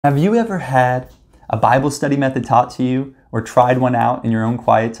Have you ever had a Bible study method taught to you or tried one out in your own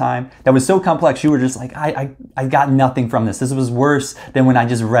quiet time that was so complex you were just like, I got nothing from this. This was worse than when I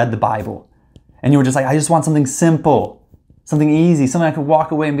just read the Bible. And you were just like, I just want something simple, something easy, something I could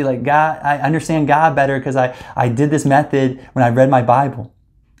walk away and be like, God, I understand God better because I did this method when I read my Bible.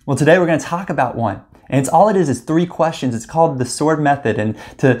 Well, today we're going to talk about one. And it's all it is 3 questions. It's called the sword method. And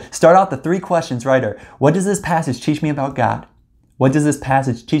to start out, the 3 questions, right, are what does this passage teach me about God? What does this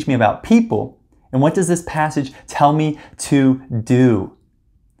passage teach me about people? And what does this passage tell me to do?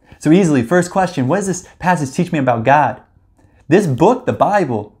 So easily, first question, what does this passage teach me about God? This book, the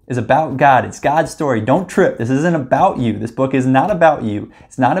Bible, is about God. It's God's story. Don't trip. This isn't about you. This book is not about you.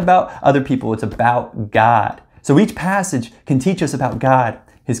 It's not about other people. It's about God. So each passage can teach us about God,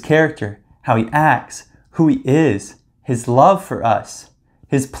 His character, how He acts, who He is, His love for us,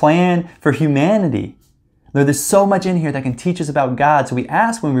 His plan for humanity. There's so much in here that can teach us about God. So we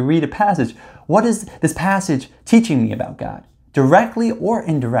ask when we read a passage, what is this passage teaching me about God? Directly or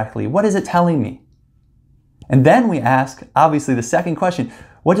indirectly, what is it telling me? And then we ask, obviously, the second question,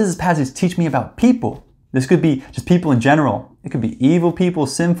 what does this passage teach me about people? This could be just people in general. It could be evil people,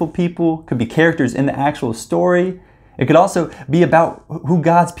 sinful people. It could be characters in the actual story. It could also be about who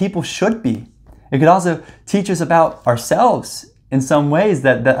God's people should be. It could also teach us about ourselves in some ways,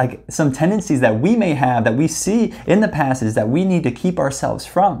 that like some tendencies that we may have, that we see in the passage that we need to keep ourselves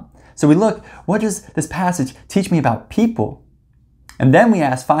from. So we look, what does this passage teach me about people? And then we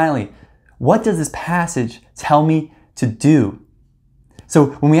ask finally, what does this passage tell me to do?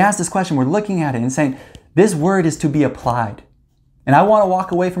 So when we ask this question, we're looking at it and saying, this word is to be applied. And I want to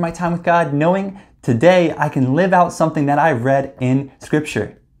walk away from my time with God knowing today I can live out something that I read in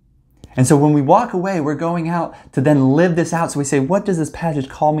Scripture. And so when we walk away, we're going out to then live this out. So we say, what does this passage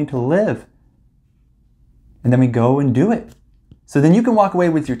call me to live? And then we go and do it. So then you can walk away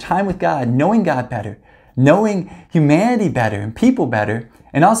with your time with God, knowing God better, knowing humanity better and people better,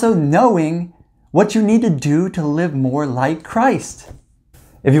 and also knowing what you need to do to live more like Christ.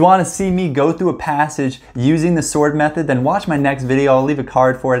 If you want to see me go through a passage using the sword method, then watch my next video. I'll leave a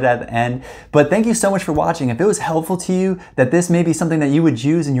card for it at the end. But thank you so much for watching. If it was helpful to you, that this may be something that you would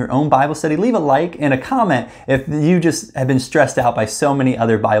use in your own Bible study, leave a like and a comment if you just have been stressed out by so many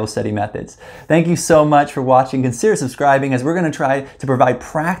other Bible study methods. Thank you so much for watching. Consider subscribing as we're going to try to provide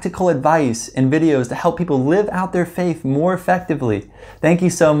practical advice and videos to help people live out their faith more effectively. Thank you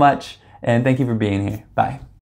so much, and thank you for being here. Bye.